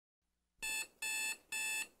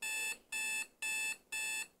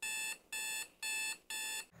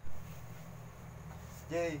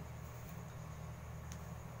Jay.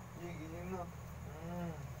 Jay, ganyan na.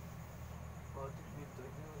 Bakit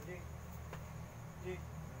Fieldtrip na, Jay? Jay,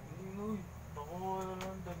 ganyan na, uy. Ako nga na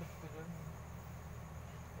lang, damit ko dyan.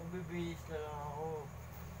 Magbibihis na lang ako.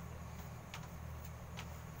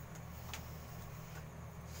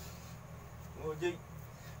 Oh, Jay.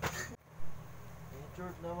 Yung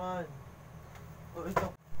short naman. Oh, ito.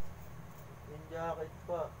 Yung jacket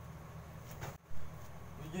pa.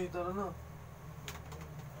 Jay, tara na.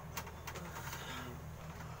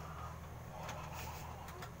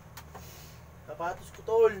 Sapatos ko,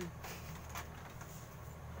 tol.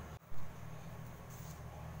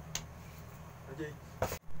 Jay.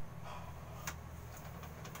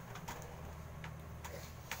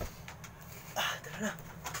 Tara na.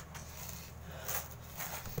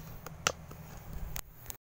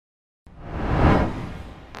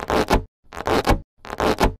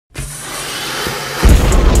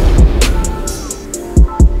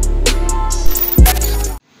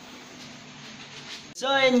 So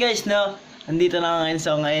ayun guys, no, andito na ako ngayon.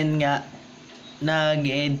 So ngayon nga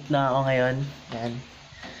nag-edit na ako ngayon. Yan.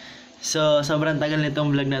 So sobrang tagal nitong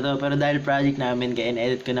vlog na to, pero dahil project namin, kaya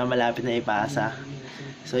in-edit ko na, malapit na ipasa.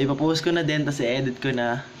 So ipapost ko na din, tapos i-edit ko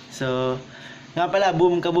na. So nga pala,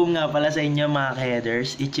 boom nga pala sa inyo mga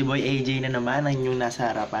ka-headers. Ichiboy AJ na naman ang inyong nasa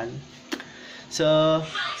harapan. So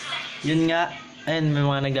yun nga. Ayun, may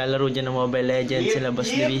mga naglalaro dyan ng Mobile Legends, sila Boss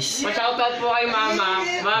Luis. Pa-shoutout po kay Mama.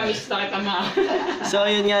 Miss na kita, Ma. So,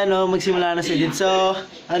 yun nga, no, magsimula na sila. So,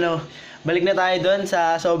 balik na tayo doon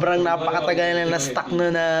sa sobrang napakatagal na na-stuck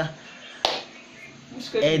na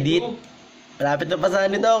edit. Malapit na pasahan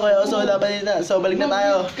nito, kaya so dapat dito. So, balik na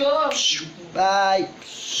tayo. Bye!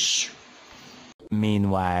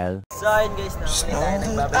 Meanwhile. So, ayun guys, na muli tayo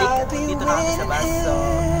nagbabalik. Dito na kami sa bus. So,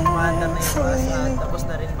 maandar na yung bus. Tapos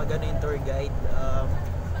na rin mag-ano yung tour guide.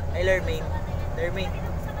 Ay, Lermain.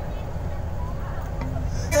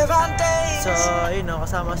 So, ayun no,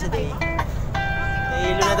 kasama si Day.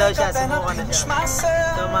 Nahihilo na daw siya, sumuka na siya.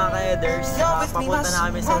 So, mga ka-headers, papunta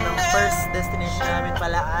na kami. So, ng first destination namin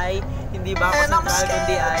pala ay hindi Bako Central,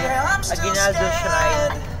 kundi ay Aguinaldo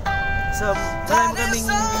Shrine. So, marami kaming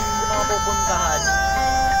mga pupuntahan.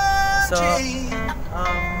 So,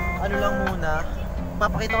 ano lang muna,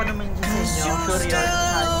 papakita ko naman dyan sa inyo. Sure yun,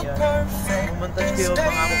 saan yun. Pumuntas ko yung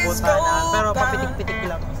mga pupuntahan namin. Pero papitik-pitik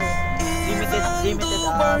lang. Kasi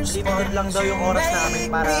limited lang daw yung oras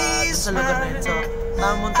namin para sa lugar na yun. So,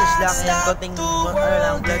 montage lang yan. Konting, vlog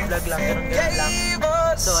lang. Ganun lang.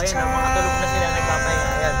 So, ayun na, mga tulog na sila nagpapahinga.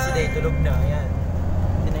 Ayan, si Day, tulog na. Ayan.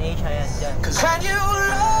 Si Naisha, ayan, dyan.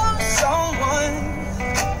 Someone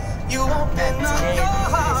you open up your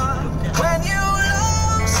heart when you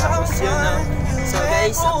love Tapos yun na. someone. So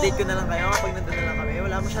guys, update ko na lang kayo kapag nandun na lang kami.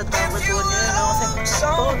 Wala masyadong kapantuan ngayon, no? Kasi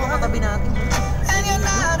ito, mga tabi natin. And you're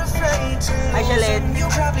not afraid to Ay, Shalen. you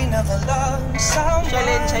probably never loved someone.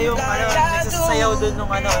 Shalen, siya yung nagsasayaw dun nung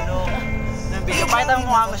nung video. Pakita mo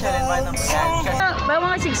mukha mo, Shalen. Pakita mo. Yan, Shalen. May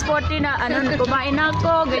mga 6:40 na kumain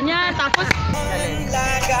ako, ganyan. Tapos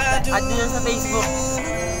At yun sa Facebook.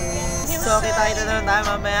 So, kita-kita na lang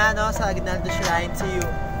tayo mamaya, no? Sa Aguinaldo Shrine. See you.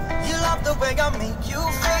 You love the way I make you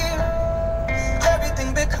feel.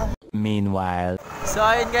 Everything becomes Meanwhile. So,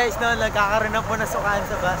 ayun guys, no? Nagkakaroon na po na sukaan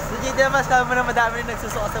sa bus. So, JJ, mas kami mo na madami rin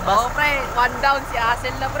nagsusuka sa bus. Oo, pre. 1 down si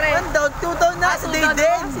Asel na, pre. 1 down, 2 down na sa day din.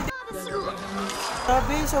 din.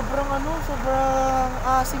 Sabi, sobrang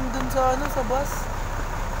asim dun sa bus.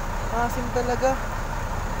 Asim talaga.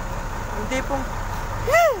 Hindi pong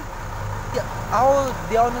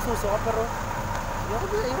di ako nasusuka, pero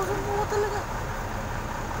ayoko sumuka talaga.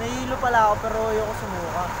 Nahihilo pala ako, pero ayoko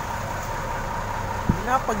sumuka. Hindi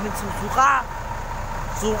na pag nagsusuka,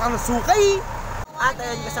 suka na suka eh. At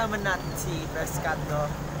ayun, kasama natin si Prescott, no?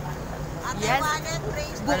 yes.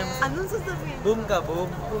 Anong sasabihin? Boom ka, boom.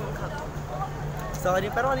 So,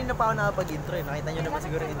 pero kanina pa ako nakapag-intro eh. Nakita nyo naman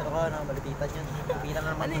siguro yung intro ko, nakamalipitan yun. Nakita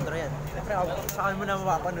na naman intro yan. Siyempre, saan mo na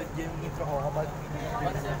mapapanood yung intro ko kapag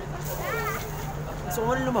gusto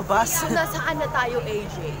ko na lumabas. So, nasaan na tayo,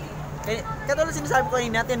 AJ? Katulad sinasabi ko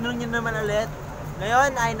kanina, tinanong nyo naman ulit.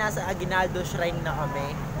 Ngayon ay nasa Aguinaldo Shrine na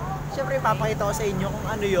kami. Siyempre, papakita ko sa inyo kung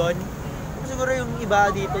ano yun. Siguro yung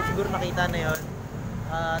iba dito, siguro nakita na yun.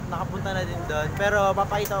 At nakapunta na din doon. Pero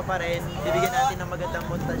papakita ko pa rin, bibigyan natin ng magandang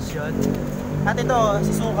montage yun. At ito,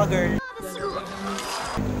 si Suka Girl.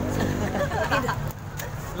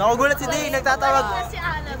 Nakagulat si Day, nagtatawag. Si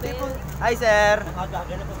Annabelle. Hi, sir.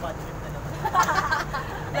 Nakagaganap ang battery na naman.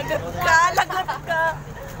 Lagot ka.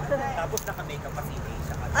 Tapos naka-makeup pa si Day.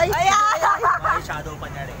 Ay! May shadow pa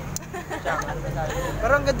niya rin.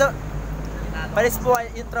 Pero ang ganda. Paris po,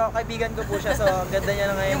 yung kaibigan ko po siya, so ang ganda niya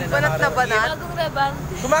na ngayon. Yung banat na banat. Bagong reban.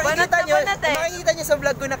 Kung makikita nyo, banat eh. kung makikita nyo sa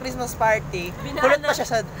vlog ko na Christmas party,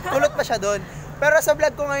 kulot pa siya doon. Pero sa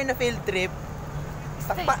vlog ko ngayon na field trip,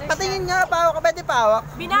 patingin nga, pawak ka, pwede pawak.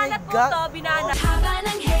 Binanat Oh po to, binanat. Haba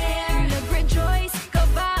ng hair, nag-rejoice ka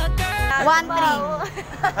ba, girl?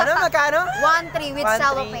 1-3. Ano, magkano? 1-3 with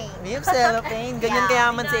cellophane. With cellophane. Ganyan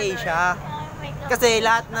kayaman si Asia. Kasi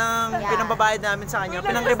lahat ng pinambabayad namin sa kanya,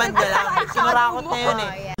 pinang-riband niya lang. Sinurakot niya yun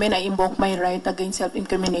eh. I invoke my right against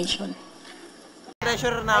self-incrimination.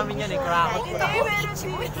 Treasure namin yun eh, krakot ko na.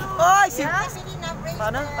 Oy!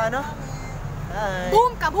 Paano? Hi.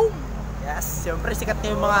 Boom! Kaboom! Yes, siyempre sikat na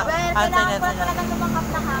yung mga Well, answer kailangan niya. ko talagang lumangkap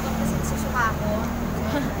na hangin kasi susuka ko.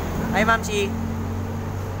 Hi, Ma'am Chi.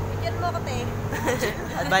 Bigyan mo ko, te.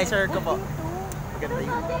 Advisor ko po. Ganda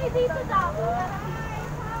yun.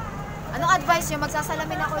 Anong advice nyo?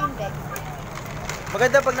 Magsasalamin ako hindi.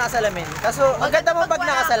 Maganda pag nakasalamin. Kaso, maganda mo pag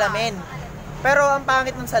nakasalamin. Pero ang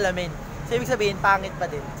pangit ng salamin. So, ibig sabihin, pangit pa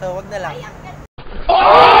din. So, wag na lang.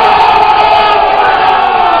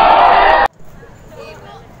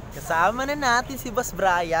 Kasama na natin si Boss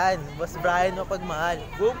Brian. Boss Brian mapagmahal.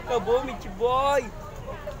 Boom ka boom, Ichi boy!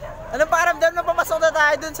 Anong pakiramdam na papasok na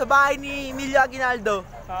tayo dun sa bahay ni Emilio Aguinaldo?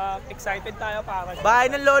 Excited tayo para. Bahay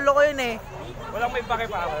ng lolo ko yun eh. Walang may pake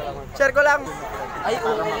para. Share ko lang. Ay,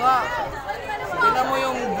 oo nga. Tingnan mo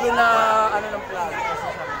yung blue na ng flag.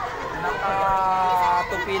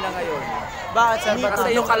 Nakatupi na ngayon. Bakit sir?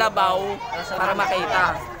 Kasi yung kalabaw, para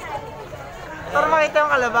makita. Para makita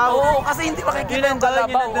yung kalabaw. Oo, kasi hindi makikita yung kalabaw.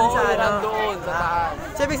 Yun nandun sa ano. Nandoon, sa taas.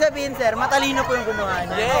 So, ibig sabihin sir, matalino po yung gumawa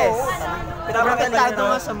niya. Yes. Pinapakitado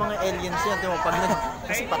nga sa mga aliens yan.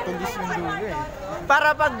 Kasi patulis yung dulo eh.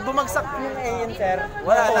 Para pag bumagsak yung alien sir,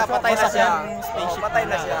 Wala na, patay na siya. Spaceship Patay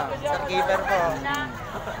na siya. Sir Keeper po.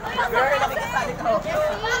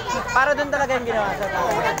 Para doon talaga yung ginawa sa tao.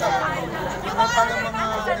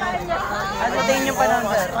 Ano sa tingin yung panahon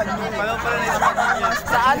sir?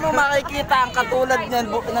 Saan mo makikita ang katulad niyan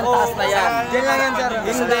ng taas na yan? Diyan lang yan sir.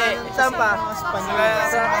 Hindi. Saan pa?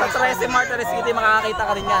 Sa 13 Martyrs City makakakita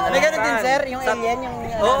ka rin yan. May ganun din sir, yung alien, yung...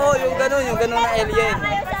 Oo, yung ganun na alien.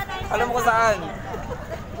 Alam mo kung saan?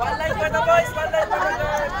 One light for the boys! One light for the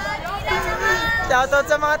girls! Shoutout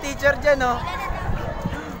sa mga teacher dyan, no?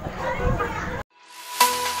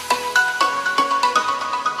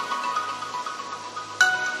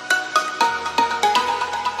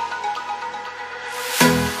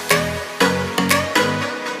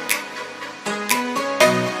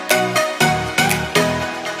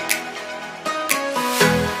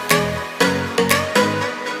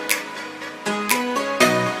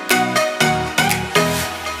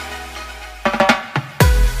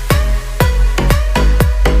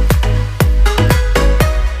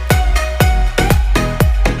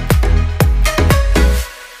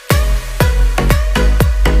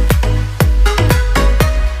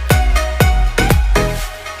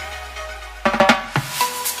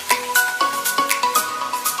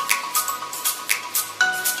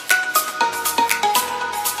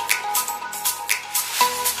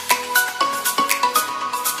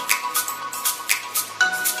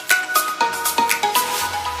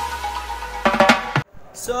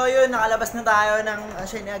 So yun, nakalabas na tayo ng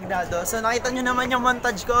Shiny Aguinaldo. So nakita nyo naman yung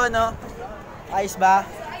montage ko, no? Ayos ba?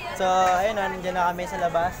 So ayun, nandiyan na kami sa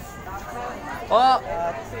labas. Oh!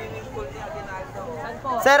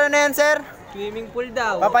 Sir, ano yan, sir? Swimming pool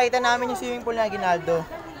daw. Papakita namin yung swimming pool ni Aguinaldo.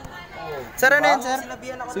 Sir, ano yan, sir?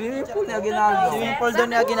 Swimming pool ni Aguinaldo. Swimming pool doon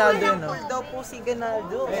ni Aguinaldo, no? daw po si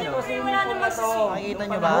Aguinaldo. Swimming pool na to. Makikita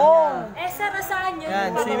nyo ba? Sir, saan yun? Yan,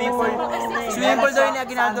 swimming pool. Swimming pool daw ni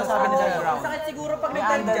Aguinaldo, sabi ni sir. Siguro pag May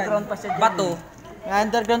underground pa siya dyan. Bato. May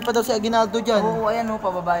underground pa daw si Aguinaldo dyan. Oo, ayan o,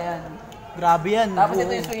 pababa yan. Grabe yan. Tapos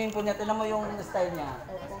ito yung swimming pool niya. Tignan mo yung style niya.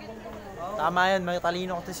 Tama yan, may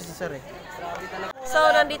talino ko to si sir eh. So,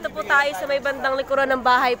 nandito po tayo sa may bandang likuran ng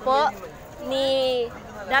bahay po ni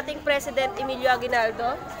dating President Emilio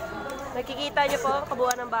Aguinaldo. Nakikita niyo po ang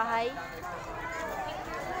kabuuan ng bahay.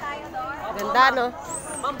 Ganda, no?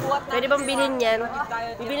 Pwede bang bilhin yan?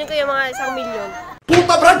 Bibilhin ko yung mga 1 milyon.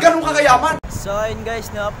 Puta brad, ganun ka kayaman! So yun guys,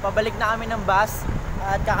 no, pabalik na kami ng bus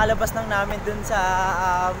at kakalabas lang namin dun sa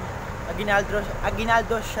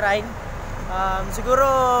Aguinaldo Shrine. Siguro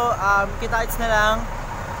kita-kits na lang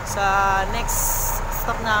sa next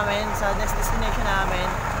stop namin, sa next destination namin.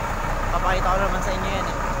 Papakita ko naman sa inyo yan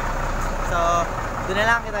eh. So, doon na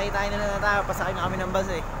lang, kita-kitain na lang tayo. Pasakay na kami ng bus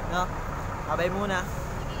eh. No? Babay muna.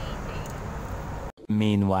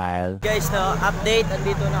 Meanwhile, Guys, no, update.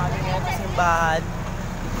 Andito na kami ngayon sa simbahan.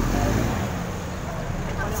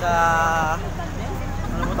 Sa...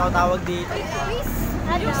 ano mo tawag dito?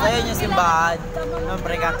 Basta yun yung simbahan.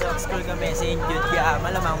 Siyempre, Catholic school kami, St. Jude. Kaya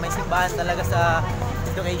malamang may simbahan talaga sa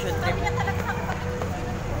education trip.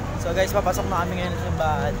 So guys, papasok na kami ngayon sa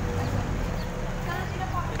simbahan.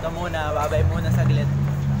 Dito muna, babay muna saglit.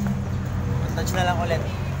 Touch na lang ulit.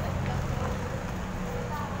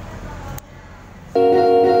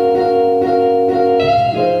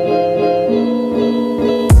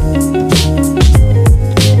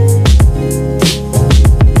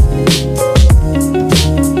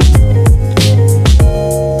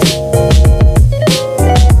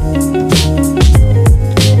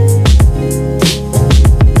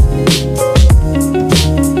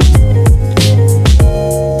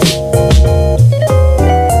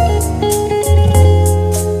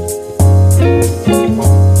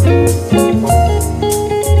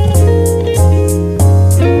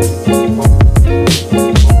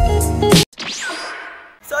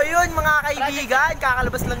 Kaibigan,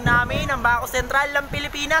 kakalabas lang namin ang Bangko Sentral ng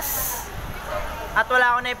Pilipinas. At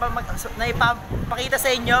wala akong naipapakita sa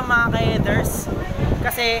inyo mga ka-headers.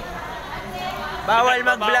 Kasi bawal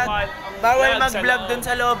mag-vlog dun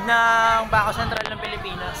sa loob ng Bangko Sentral ng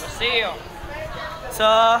Pilipinas. So,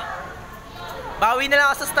 bawi na lang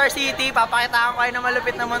ako sa Star City. Papakitaan ko kayo ng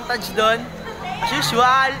malupit na montage dun. As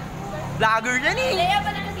usual, vlogger yan eh.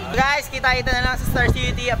 Guys, kita-kita na lang sa Star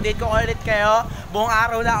City. Update ko ulit kayo. Buong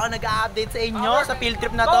araw na ako nag-a-update sa inyo sa field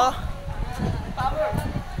trip na to.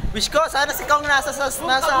 Wish ko, sana si Kong nasa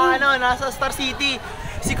Star City.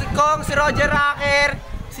 Si Kong, si Roger Rocker,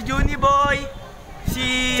 si Juni Boy,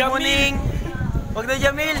 si Muning. Wag na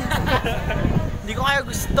Jamil. Hindi ko kayo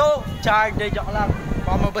gusto. Charge, joke lang.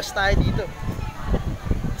 Baka mabas tayo dito.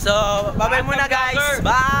 So, bye-bye muna guys.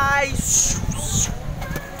 Bye!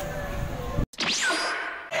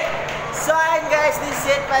 So ayun guys, this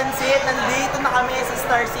is it, Pansit. Nandito na kami sa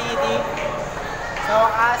Star City. Sa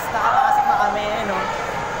wakas, nakapasok na kami, no?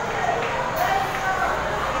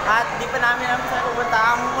 At di pa namin saan pupunta.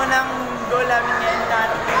 Ang unang goal namin ngayon,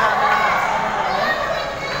 hinahanap ko namin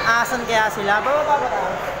asan kaya sila. Bababa ba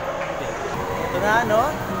tayo? Ito na, no?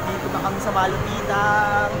 Nandito na kami sa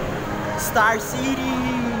malupitang Star City.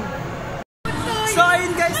 So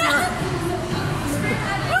ayun guys, no?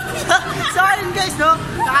 So ayun guys, no?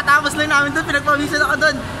 Nakatapos lang namin doon, pinagpawisan ako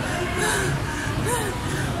doon.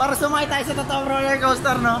 Para sumakay tayo sa totoong roller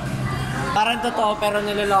coaster, no? Parang totoo pero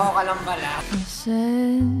niloloko ka lang pala.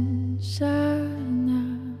 Pasensya na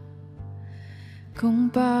kung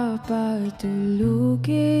papatulugin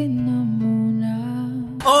na muna.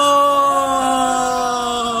 Oh!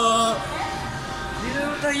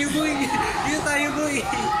 Dito tayo, boy! Dito tayo, boy!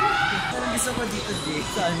 Parang gusto ko dito, Jake.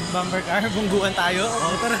 Saan? Bumper car? Bungguan tayo?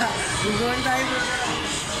 Oo, tara! Bungguan tayo, bro!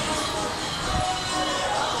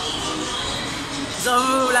 So,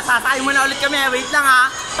 sasakay muna ulit kami. Wait lang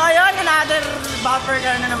ha. So, yun. Another bumper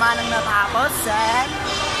car na naman ang natapos. And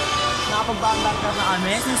nakapag-bumper car na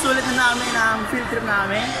kami. Sinusulit na namin ang field trip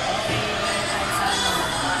namin.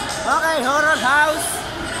 Okay, horror house.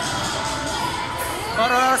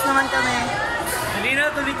 Horror house naman kami. Hindi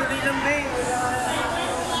na, tuloy-tuloy lang, babe.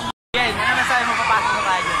 Ken, ano nasabi mo papasok mo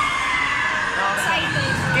tayo dyan?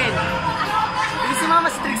 Excited. Ken, hindi si Mama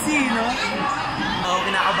si Trixie, no? Oo,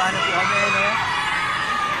 kinakabahan na po kami, no?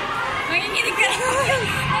 Nanginginig ka na.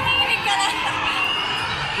 Nanginginig ka na.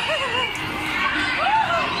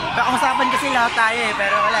 Kakamusapan kasi lahat tayo eh,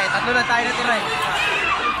 pero wala eh. Tatlo lang tayo natira eh.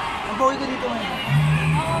 Ang pogi ko dito ngayon.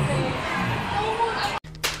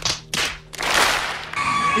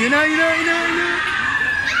 Yun na, yun na, yun na, yun na.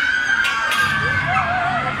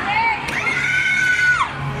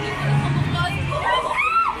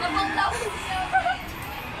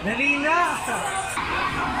 Dali na!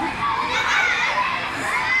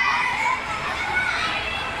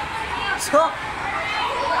 So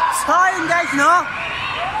yun guys, no?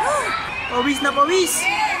 Pawis na pawis.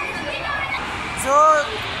 So,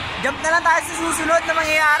 jump na lang tayo sa susunod na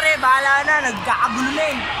mangyayari. Bahala na, nagkakagulo na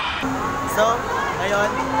eh. So, ngayon,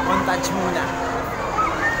 montage muna.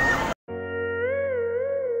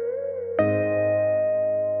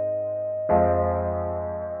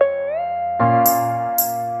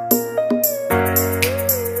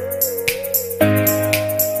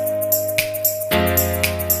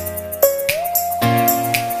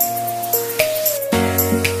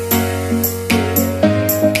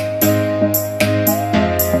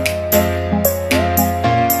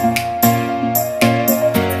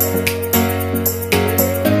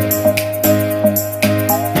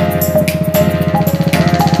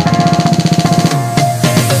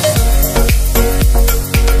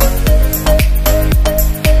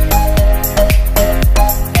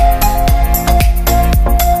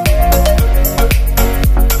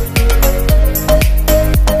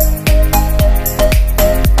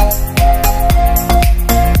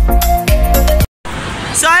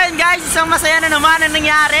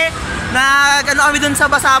 na kami dun sa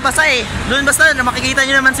basa-basa eh. Dun basta, makikita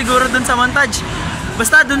nyo naman siguro dun sa montage.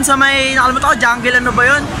 Basta dun sa may, nakalimutan ko, jungle ano ba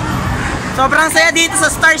yun? Sobrang saya dito sa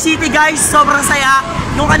Star City guys, sobrang saya.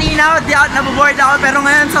 Nung kanina, naboboard ako, pero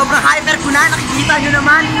ngayon sobrang hyper ko na, nakikita nyo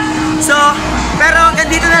naman. So, pero hanggang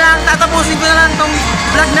dito na lang, tatapusin ko na lang tong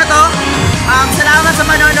vlog na to. Salamat sa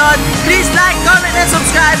manonood. Please like, comment, and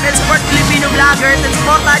subscribe, and support Filipino vloggers. And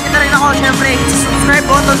supportahan nyo na rin ako, syempre, subscribe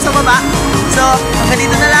button sa baba. So, hanggang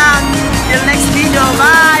dito na lang. Till next video,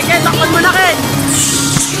 bye! Ken, takpan mo na Ken!